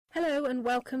Hello and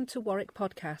welcome to Warwick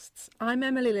Podcasts. I'm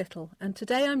Emily Little and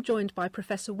today I'm joined by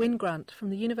Professor Wyn Grant from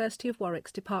the University of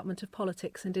Warwick's Department of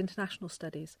Politics and International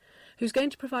Studies, who's going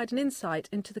to provide an insight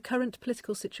into the current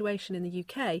political situation in the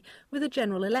UK with a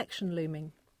general election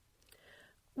looming.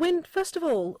 Wyn, first of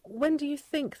all, when do you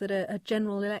think that a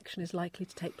general election is likely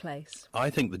to take place? I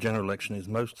think the general election is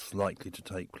most likely to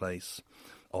take place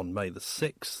on May the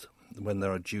 6th, when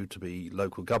there are due to be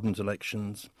local government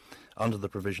elections under the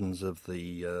provisions of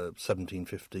the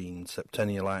 1715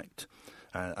 Septennial Act,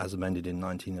 as amended in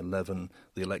 1911.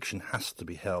 The election has to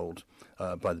be held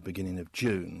by the beginning of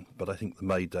June, but I think the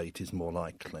May date is more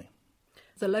likely.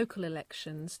 The local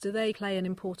elections, do they play an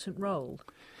important role?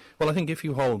 Well, I think if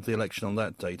you hold the election on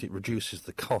that date, it reduces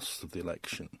the cost of the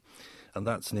election, and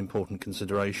that's an important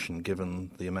consideration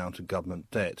given the amount of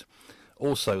government debt.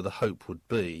 Also, the hope would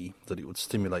be that it would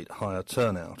stimulate higher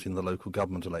turnout in the local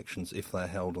government elections if they're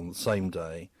held on the same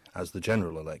day as the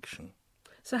general election.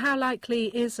 So how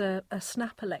likely is a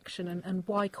snap election and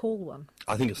why call one?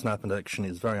 I think a snap election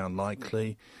is very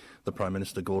unlikely. The Prime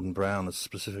Minister, Gordon Brown, has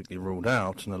specifically ruled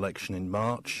out an election in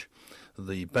March.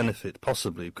 The benefit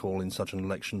possibly of calling such an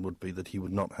election would be that he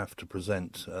would not have to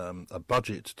present a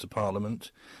budget to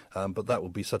Parliament, but that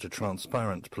would be such a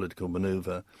transparent political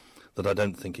manoeuvre that I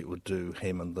don't think it would do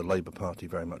him and the Labour Party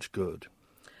very much good.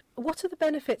 What are the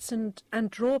benefits and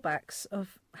drawbacks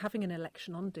of having an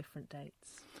election on different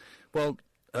dates? Well,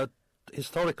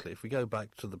 historically, if we go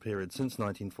back to the period since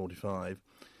 1945,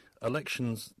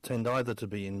 elections tend either to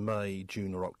be in May,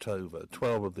 June or October.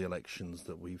 12 of the elections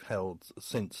that we've held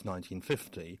since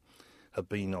 1950 have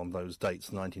been on those dates.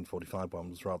 The 1945 one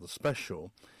was rather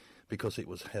special because it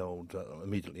was held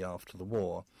immediately after the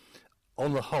war.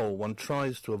 On the whole, one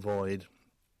tries to avoid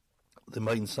the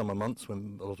main summer months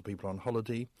when a lot of people are on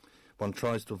holiday. One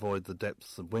tries to avoid the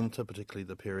depths of winter, particularly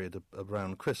the period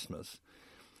around Christmas.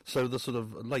 So the sort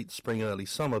of late spring, early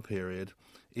summer period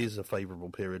is a favourable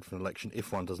period for an election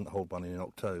if one doesn't hold one in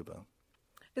October.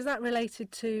 Is that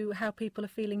related to how people are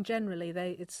feeling generally?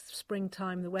 It's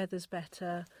springtime, the weather's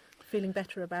better, feeling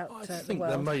better about the world? I think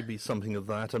there may be something of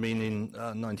that. I mean, in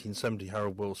 1970,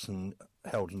 Harold Wilson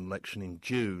held an election in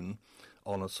June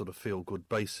on a sort of feel-good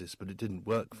basis, but it didn't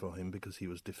work for him because he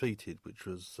was defeated, which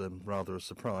was rather a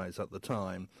surprise at the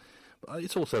time. But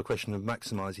it's also a question of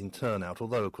maximising turnout,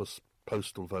 although, of course,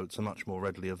 postal votes are much more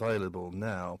readily available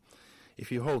now.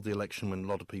 If you hold the election when a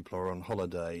lot of people are on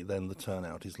holiday, then the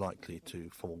turnout is likely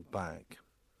to fall back.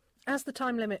 As the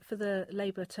time limit for the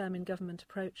Labour term in government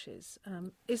approaches,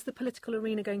 is the political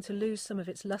arena going to lose some of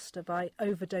its lustre by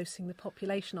overdosing the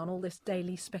population on all this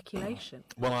daily speculation?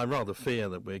 Well, I rather fear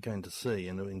that we're going to see,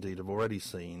 and indeed have already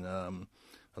seen, a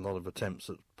lot of attempts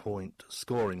at point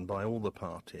scoring by all the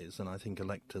parties, and I think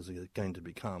electors are going to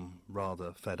become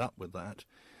rather fed up with that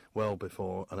well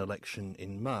before an election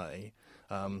in May.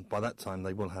 By that time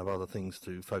they will have other things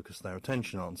to focus their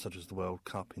attention on, such as the World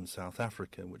Cup in South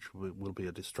Africa, which will be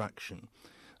a distraction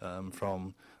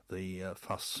from the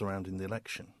fuss surrounding the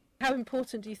election. How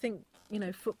important do you think,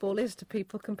 football is to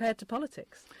people compared to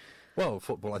politics? Well,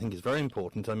 football I think is very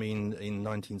important. I mean, in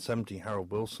 1970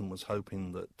 Harold Wilson was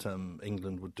hoping that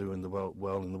England would do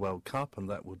well in the World Cup, and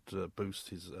that would boost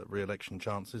his re-election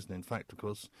chances. And in fact, of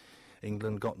course,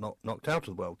 England got knocked out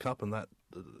of the World Cup, and that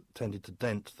tended to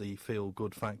dent the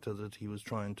feel-good factor that he was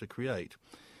trying to create.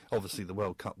 Obviously, the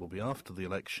World Cup will be after the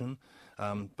election,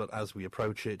 but as we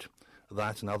approach it,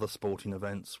 that and other sporting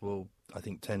events will, I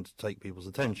think, tend to take people's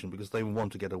attention because they will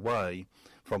want to get away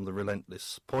from the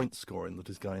relentless point scoring that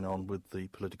is going on with the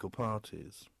political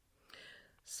parties.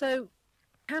 So,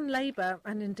 can Labour,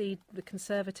 and indeed the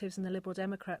Conservatives and the Liberal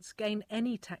Democrats, gain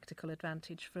any tactical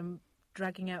advantage from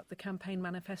dragging out the campaign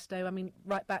manifesto,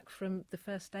 right back from the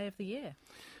first day of the year?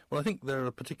 Well, I think there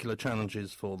are particular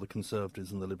challenges for the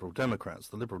Conservatives and the Liberal Democrats.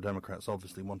 The Liberal Democrats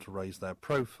obviously want to raise their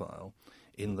profile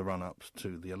in the run-up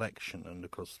to the election, and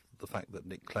of course the fact that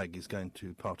Nick Clegg is going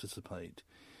to participate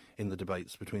in the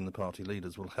debates between the party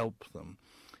leaders will help them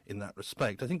in that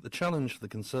respect. I think the challenge for the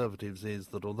Conservatives is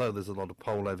that although there's a lot of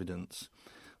poll evidence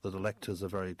that electors are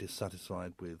very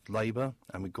dissatisfied with Labour,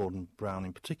 and with Gordon Brown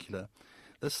in particular,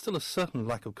 there's still a certain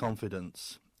lack of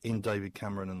confidence in David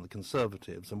Cameron and the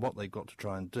Conservatives, and what they've got to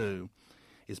try and do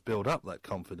is build up that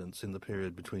confidence in the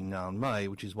period between now and May,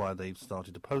 which is why they've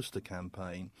started a poster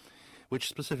campaign which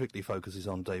specifically focuses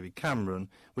on David Cameron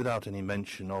without any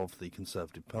mention of the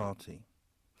Conservative Party.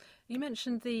 You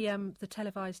mentioned the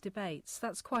televised debates.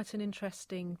 That's quite an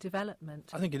interesting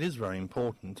development. I think it is very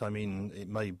important. I mean, it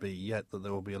may be yet that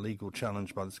there will be a legal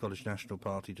challenge by the Scottish National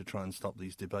Party to try and stop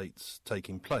these debates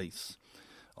taking place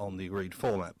on the agreed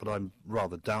format, but I'm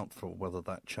rather doubtful whether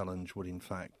that challenge would in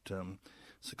fact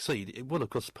succeed. It will, of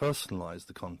course, personalise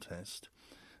the contest,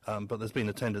 but there's been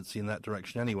a tendency in that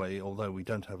direction anyway. Although we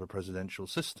don't have a presidential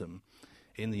system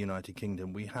in the United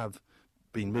Kingdom, we have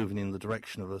been moving in the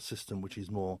direction of a system which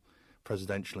is more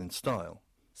presidential in style.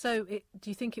 So do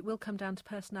you think it will come down to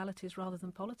personalities rather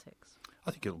than politics?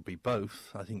 I think it'll be both.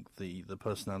 I think the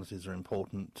personalities are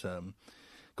important.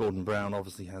 Gordon Brown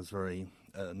obviously has very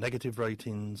negative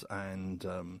ratings, and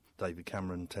David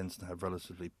Cameron tends to have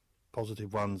relatively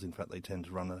positive ones. In fact, they tend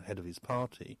to run ahead of his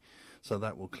party. So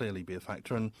that will clearly be a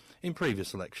factor. And in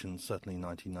previous elections, certainly in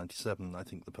 1997, I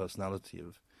think the personality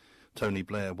of Tony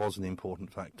Blair was an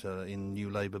important factor in New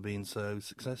Labour being so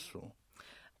successful.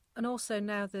 And also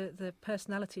now the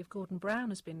personality of Gordon Brown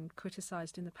has been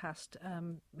criticised in the past.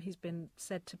 He's been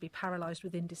said to be paralysed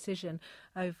with indecision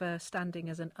over standing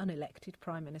as an unelected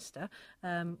Prime Minister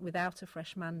without a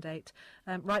fresh mandate,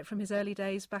 right from his early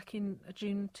days back in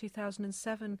June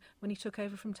 2007 when he took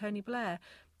over from Tony Blair.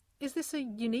 Is this a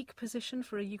unique position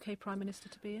for a UK Prime Minister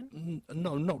to be in?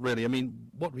 No, not really. I mean,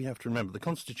 what we have to remember, the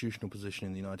constitutional position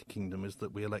in the United Kingdom is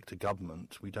that we elect a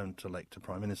government. We don't elect a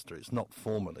Prime Minister. It's not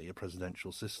formally a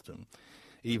presidential system,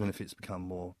 even if it's become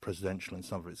more presidential in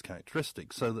some of its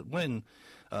characteristics. So that when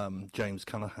James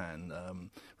Callaghan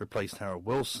replaced Harold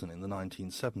Wilson in the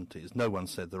 1970s, no one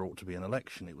said there ought to be an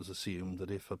election. It was assumed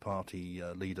that if a party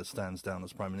leader stands down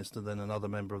as Prime Minister, then another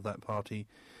member of that party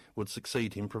would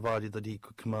succeed him, provided that he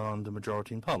could command a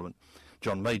majority in Parliament.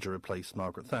 John Major replaced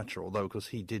Margaret Thatcher, although, of course,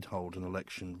 he did hold an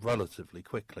election relatively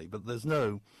quickly. But there's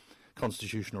no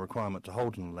constitutional requirement to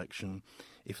hold an election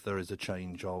if there is a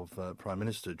change of Prime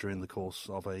Minister during the course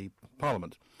of a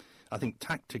Parliament. I think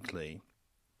tactically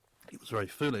it was very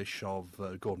foolish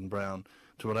of Gordon Brown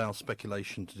to allow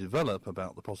speculation to develop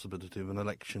about the possibility of an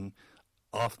election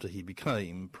after he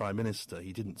became Prime Minister.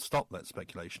 He didn't stop that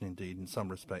speculation. Indeed, in some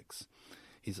respects,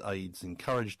 his aides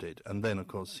encouraged it, and then, of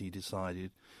course, he decided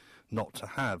not to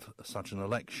have such an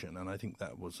election, and I think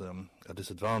that was a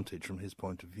disadvantage from his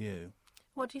point of view.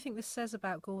 What do you think this says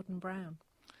about Gordon Brown?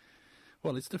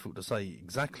 Well, it's difficult to say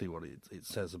exactly what it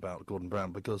says about Gordon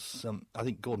Brown, because I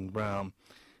think Gordon Brown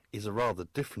is a rather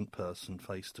different person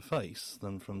face to face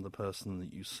than from the person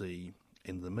that you see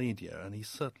in the media, and he's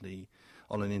certainly,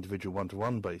 on an individual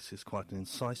one-to-one basis, quite an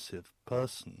incisive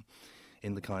person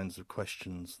in the kinds of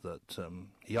questions that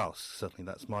he asks. Certainly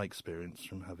that's my experience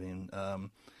from having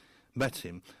met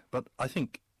him. But I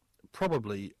think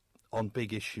probably on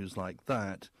big issues like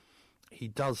that, he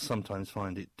does sometimes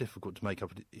find it difficult to make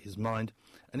up his mind,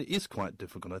 and it is quite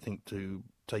difficult, I think, to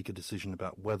take a decision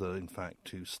about whether, in fact,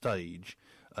 to stage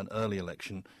an early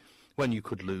election when you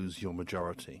could lose your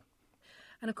majority.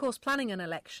 And of course, planning an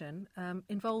election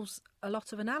involves a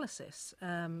lot of analysis.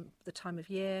 The time of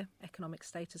year, economic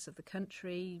status of the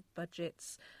country,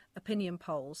 budgets, opinion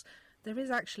polls. There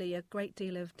is actually a great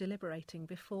deal of deliberating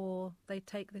before they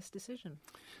take this decision.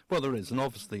 Well, there is, and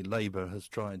obviously Labour has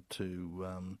tried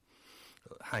to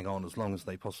hang on as long as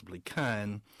they possibly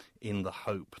can in the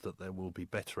hope that there will be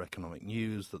better economic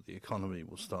news, that the economy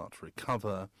will start to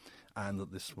recover, and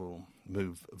that this will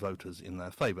move voters in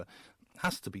their favour.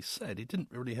 Has to be said, it didn't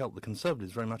really help the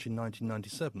Conservatives very much in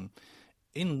 1997.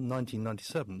 In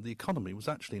 1997, the economy was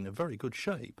actually in a very good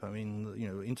shape. I mean,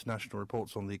 international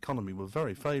reports on the economy were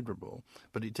very favourable,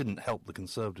 but it didn't help the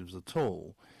Conservatives at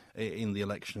all in the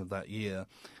election of that year.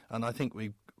 And I think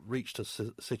we've reached a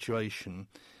situation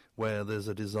where there's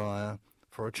a desire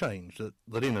for a change,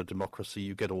 that in a democracy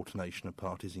you get alternation of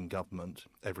parties in government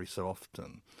every so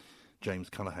often. James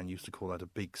Callaghan used to call that a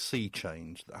big sea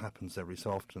change that happens every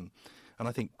so often. And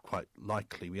I think quite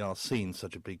likely we are seeing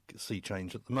such a big sea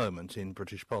change at the moment in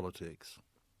British politics.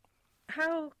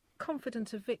 How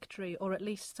confident of victory, or at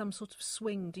least some sort of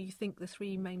swing, do you think the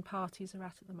three main parties are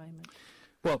at the moment?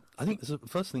 Well, I think the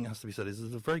first thing that has to be said is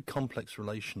there's a very complex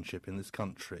relationship in this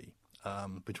country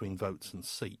between votes and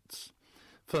seats.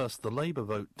 First, the Labour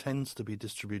vote tends to be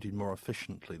distributed more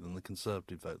efficiently than the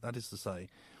Conservative vote. That is to say,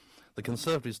 the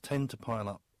Conservatives tend to pile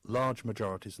up large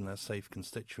majorities in their safe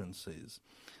constituencies,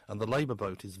 and the Labour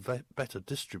vote is better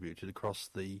distributed across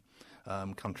the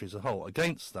country as a whole.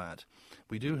 Against that,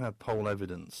 we do have poll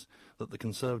evidence that the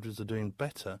Conservatives are doing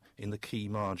better in the key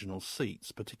marginal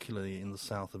seats, particularly in the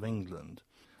south of England.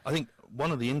 I think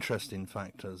one of the interesting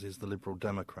factors is the Liberal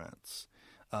Democrats.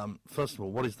 First of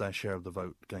all, what is their share of the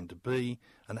vote going to be,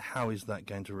 and how is that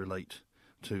going to relate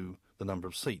to the number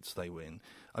of seats they win?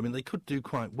 I mean, they could do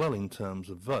quite well in terms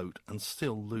of vote and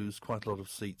still lose quite a lot of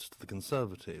seats to the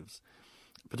Conservatives,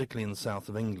 particularly in the south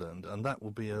of England, and that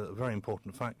will be a very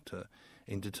important factor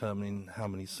in determining how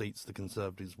many seats the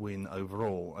Conservatives win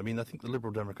overall. I mean, I think the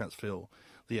Liberal Democrats feel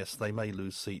that, yes, they may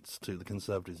lose seats to the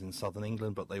Conservatives in southern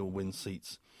England, but they will win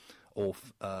seats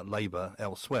off Labour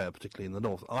elsewhere, particularly in the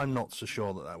north. I'm not so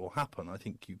sure that will happen. I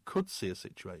think you could see a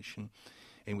situation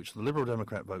in which the Liberal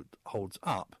Democrat vote holds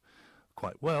up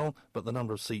quite well, but the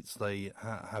number of seats they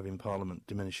have in Parliament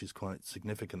diminishes quite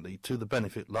significantly, to the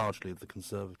benefit largely of the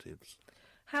Conservatives.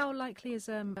 How likely is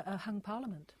a hung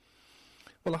Parliament?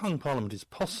 Well, a hung Parliament is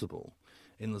possible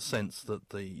in the sense that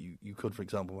you could, for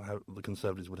example, the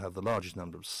Conservatives would have the largest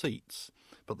number of seats,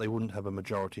 but they wouldn't have a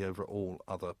majority over all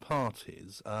other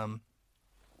parties.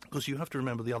 Because you have to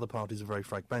remember the other parties are very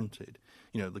fragmented.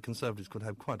 You know, the Conservatives could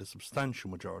have quite a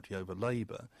substantial majority over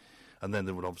Labour, and then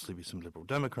there would obviously be some Liberal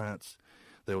Democrats.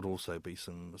 There would also be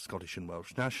some Scottish and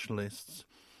Welsh nationalists,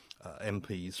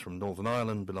 MPs from Northern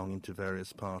Ireland belonging to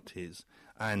various parties,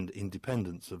 and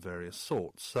independents of various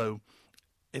sorts. So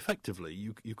effectively,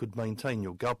 you could maintain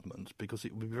your government because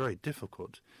it would be very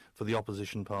difficult for the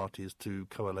opposition parties to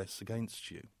coalesce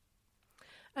against you.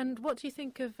 And what do you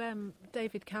think of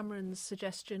David Cameron's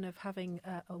suggestion of having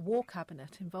a war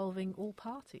cabinet involving all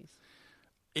parties?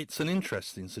 It's an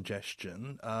interesting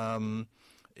suggestion.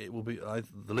 It will be.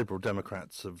 The Liberal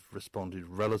Democrats have responded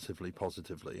relatively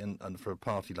positively, and for a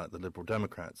party like the Liberal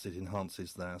Democrats, it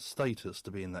enhances their status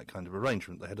to be in that kind of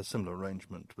arrangement. They had a similar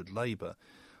arrangement with Labour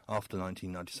after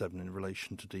 1997 in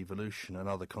relation to devolution and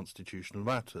other constitutional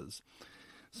matters.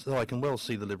 So I can well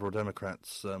see the Liberal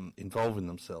Democrats involving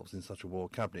themselves in such a war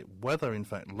cabinet. Whether, in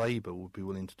fact, Labour would be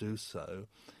willing to do so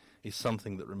is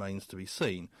something that remains to be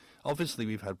seen. Obviously,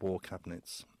 we've had war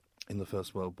cabinets in the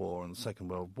First World War and the Second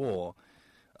World War.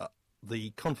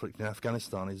 The conflict in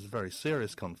Afghanistan is a very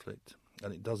serious conflict,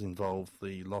 and it does involve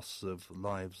the loss of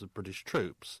lives of British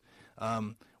troops.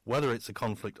 Whether it's a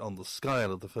conflict on the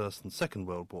scale of the First and Second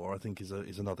World War, I think, is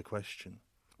another question.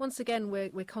 Once again,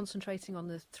 we're concentrating on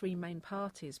the three main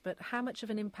parties, but how much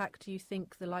of an impact do you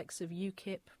think the likes of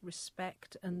UKIP,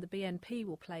 Respect and the BNP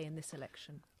will play in this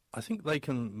election? I think they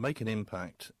can make an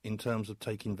impact in terms of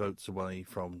taking votes away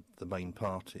from the main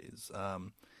parties.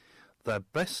 Their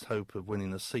best hope of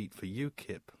winning a seat for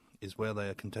UKIP is where they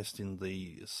are contesting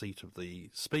the seat of the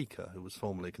Speaker, who was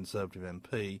formerly a Conservative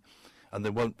MP, and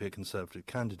there won't be a Conservative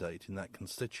candidate in that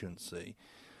constituency.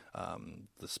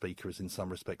 The Speaker is in some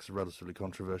respects a relatively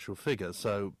controversial figure,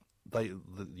 so the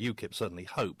UKIP certainly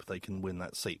hope they can win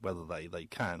that seat. Whether they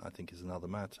can, I think, is another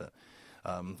matter.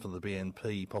 For the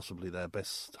BNP, possibly their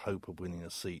best hope of winning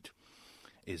a seat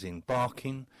is in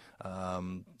Barking.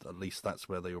 At least that's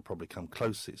where they will probably come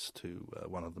closest to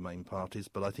one of the main parties.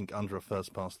 But I think under a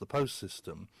first-past-the-post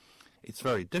system, it's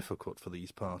very difficult for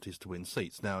these parties to win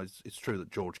seats. Now, it's true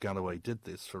that George Galloway did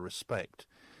this for Respect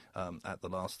at the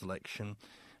last election.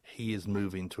 He is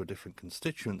moving to a different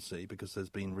constituency because there's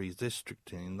been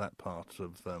redistricting in that part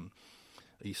of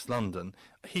East London.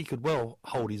 He could well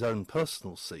hold his own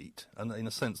personal seat, and in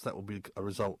a sense that will be a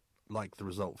result like the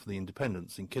result for the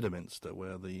independents in Kidderminster,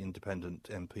 where the independent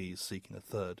MP is seeking a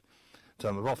third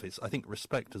term of office. I think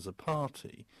Respect as a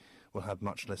party will have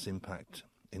much less impact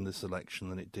in this election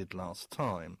than it did last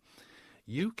time.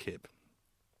 UKIP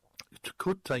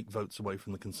could take votes away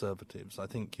from the Conservatives. I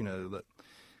think, that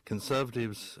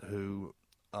Conservatives who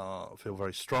feel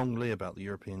very strongly about the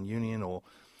European Union or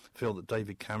feel that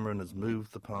David Cameron has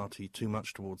moved the party too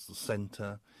much towards the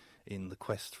centre in the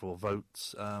quest for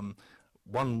votes,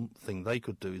 one thing they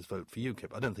could do is vote for UKIP.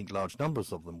 I don't think large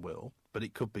numbers of them will, but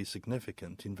it could be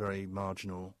significant in very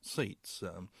marginal seats,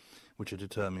 which are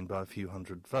determined by a few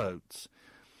hundred votes.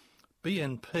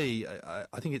 BNP,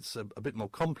 I think it's a bit more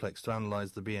complex to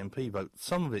analyse the BNP vote.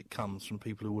 Some of it comes from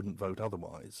people who wouldn't vote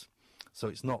otherwise. So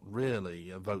it's not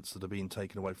really votes that are being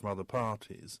taken away from other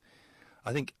parties.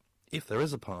 I think if there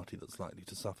is a party that's likely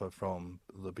to suffer from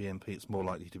the BNP, it's more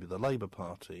likely to be the Labour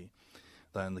Party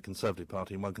than the Conservative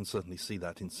Party, and one can certainly see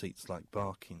that in seats like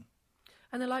Barking.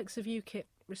 And the likes of UKIP,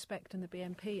 Respect and the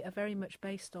BNP are very much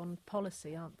based on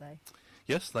policy, aren't they?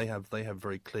 Yes, they have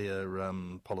very clear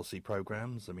policy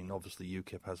programmes. I mean, obviously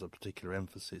UKIP has a particular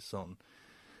emphasis on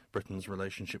Britain's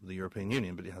relationship with the European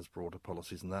Union, but it has broader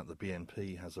policies than that. The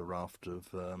BNP has a raft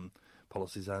of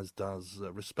policies, as does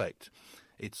Respect.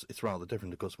 It's rather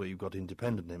different, of course, where you've got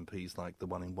independent MPs like the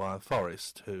one in Wyre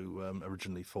Forest, who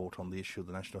originally fought on the issue of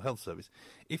the National Health Service.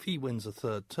 If he wins a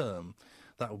third term,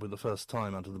 that will be the first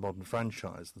time under the modern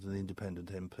franchise that an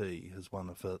independent MP has won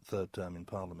a third term in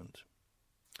Parliament.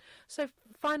 So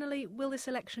finally, will this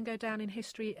election go down in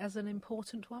history as an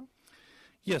important one?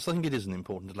 Yes, I think it is an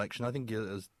important election. I think,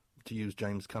 to use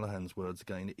James Callaghan's words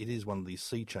again, it is one of these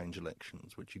sea change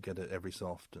elections, which you get every so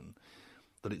often.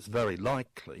 that it's very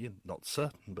likely, not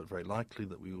certain, but very likely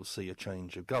that we will see a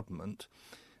change of government,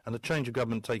 and a change of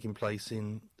government taking place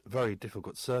in very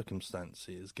difficult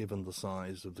circumstances, given the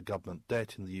size of the government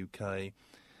debt in the UK,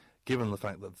 given the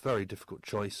fact that very difficult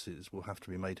choices will have to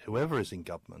be made, whoever is in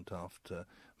government after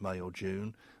May or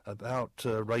June, about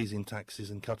raising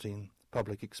taxes and cutting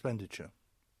public expenditure.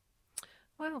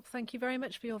 Well, thank you very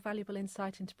much for your valuable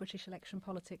insight into British election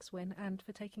politics, Wyn, and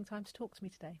for taking time to talk to me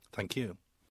today. Thank you.